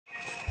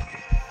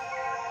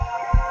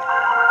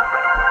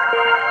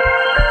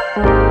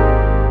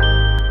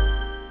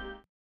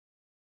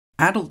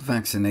Adult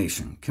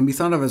vaccination can be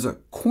thought of as a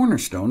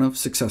cornerstone of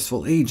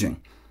successful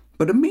aging,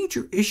 but a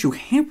major issue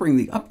hampering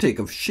the uptake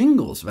of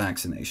shingles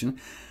vaccination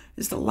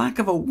is the lack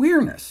of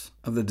awareness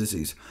of the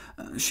disease.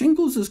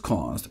 Shingles is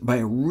caused by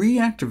a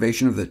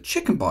reactivation of the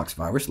chickenpox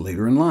virus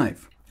later in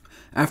life.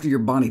 After your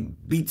body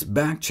beats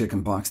back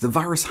chickenpox, the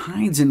virus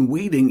hides in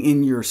waiting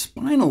in your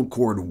spinal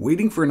cord,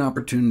 waiting for an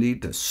opportunity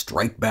to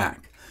strike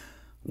back.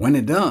 When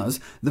it does,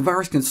 the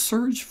virus can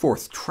surge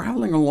forth,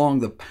 traveling along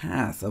the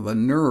path of a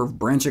nerve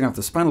branching off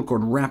the spinal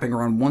cord, wrapping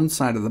around one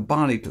side of the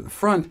body to the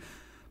front,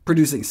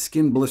 producing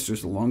skin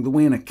blisters along the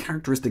way in a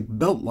characteristic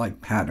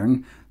belt-like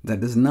pattern that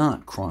does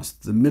not cross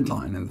the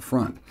midline in the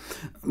front.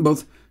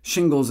 Both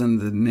shingles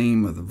and the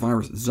name of the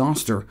virus,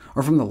 zoster,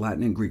 are from the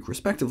Latin and Greek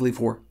respectively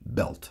for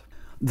belt.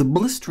 The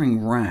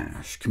blistering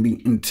rash can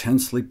be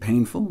intensely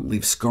painful,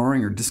 leave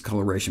scarring or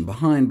discoloration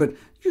behind, but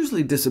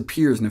usually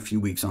disappears in a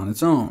few weeks on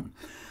its own.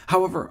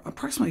 However,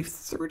 approximately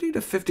 30 to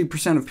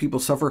 50% of people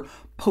suffer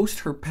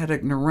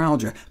postherpetic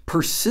neuralgia,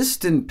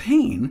 persistent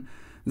pain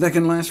that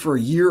can last for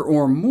a year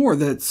or more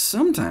that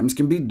sometimes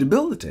can be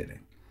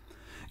debilitating.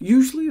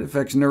 Usually it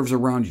affects nerves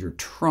around your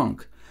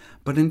trunk,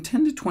 but in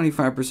 10 to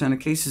 25% of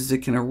cases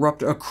it can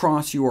erupt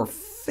across your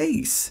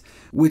face,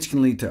 which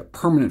can lead to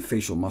permanent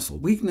facial muscle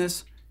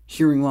weakness,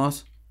 hearing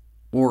loss,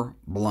 or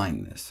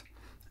blindness.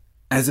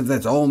 As if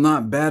that's all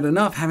not bad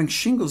enough, having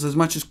shingles as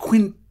much as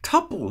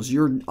quintuples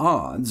your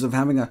odds of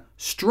having a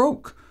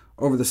stroke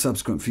over the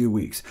subsequent few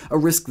weeks, a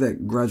risk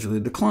that gradually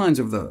declines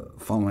over the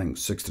following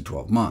 6 to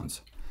 12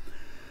 months.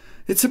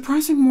 It's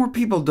surprising more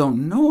people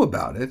don't know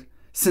about it,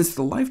 since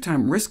the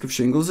lifetime risk of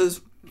shingles is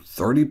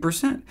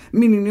 30%,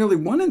 meaning nearly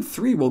 1 in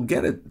 3 will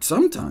get it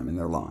sometime in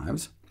their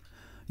lives.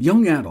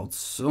 Young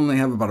adults only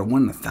have about a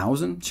 1 in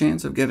 1,000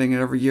 chance of getting it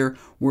every year,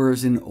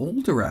 whereas in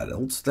older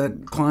adults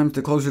that climbs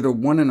to closer to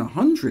 1 in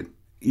 100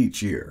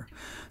 each year.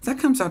 That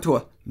comes out to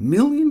 1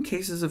 million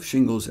cases of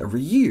shingles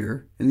every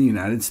year in the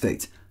United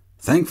States.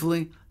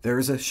 Thankfully, there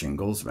is a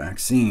shingles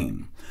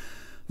vaccine.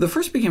 The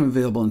first became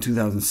available in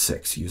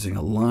 2006 using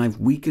a live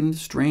weakened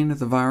strain of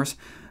the virus.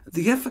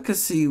 The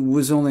efficacy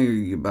was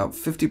only about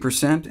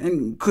 50%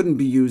 and couldn't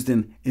be used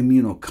in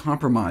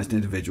immunocompromised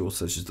individuals,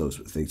 such as those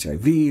with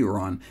HIV, or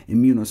on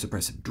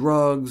immunosuppressive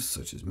drugs,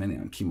 such as many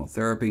on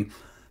chemotherapy.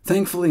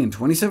 Thankfully, in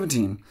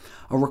 2017,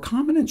 a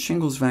recombinant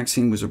shingles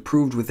vaccine was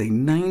approved with a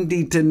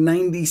 90 to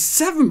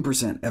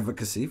 97%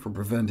 efficacy for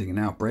preventing an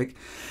outbreak.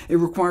 It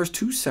requires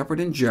 2 separate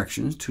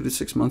injections, 2 to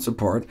 6 months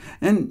apart,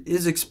 and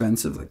is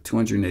expensive, like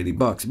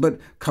 $280, but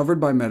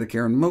covered by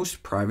Medicare and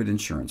most private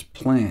insurance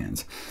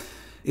plans.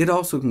 It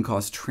also can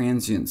cause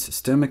transient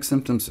systemic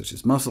symptoms such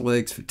as muscle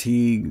aches,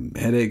 fatigue,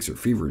 headaches, or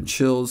fever and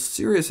chills,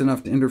 serious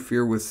enough to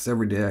interfere with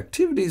everyday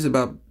activities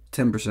about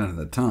 10% of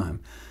the time.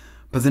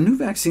 But the new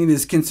vaccine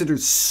is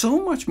considered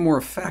so much more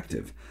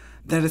effective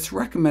that it's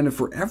recommended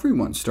for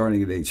everyone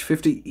starting at age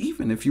 50,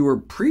 even if you were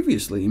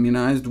previously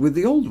immunized with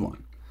the old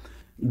one.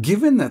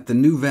 Given that the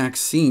new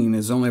vaccine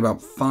is only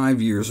about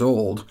 5 years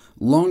old,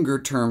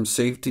 longer-term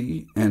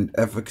safety and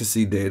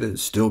efficacy data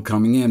is still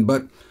coming in,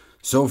 but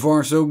so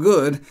far so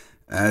good.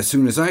 As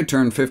soon as I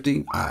turned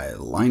 50, I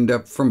lined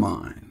up for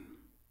mine.